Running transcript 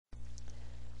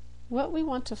What we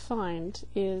want to find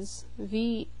is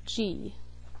VG.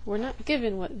 We're not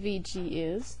given what VG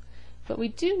is, but we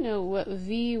do know what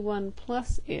V1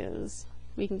 plus is.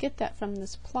 We can get that from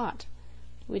this plot,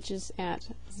 which is at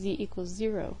z equals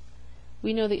 0.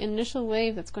 We know the initial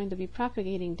wave that's going to be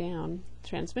propagating down the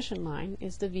transmission line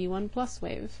is the V1 plus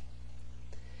wave.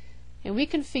 And we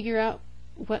can figure out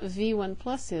what V1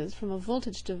 plus is from a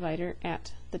voltage divider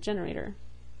at the generator.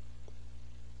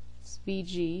 It's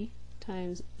VG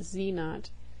times Z naught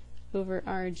over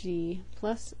RG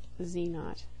plus Z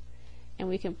naught. And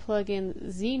we can plug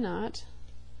in Z naught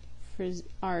for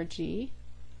RG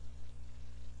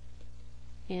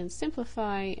and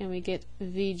simplify, and we get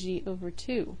VG over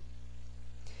 2.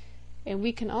 And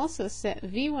we can also set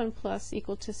V1 plus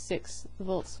equal to 6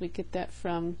 volts. We get that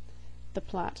from the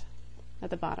plot at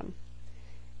the bottom.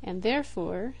 And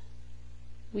therefore,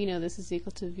 we know this is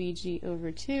equal to VG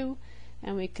over 2,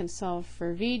 and we can solve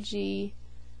for VG,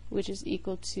 which is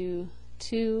equal to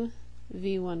 2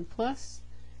 V1 plus,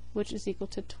 which is equal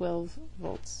to 12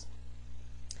 volts.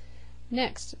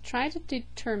 Next, try to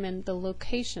determine the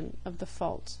location of the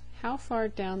fault. How far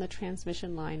down the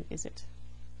transmission line is it?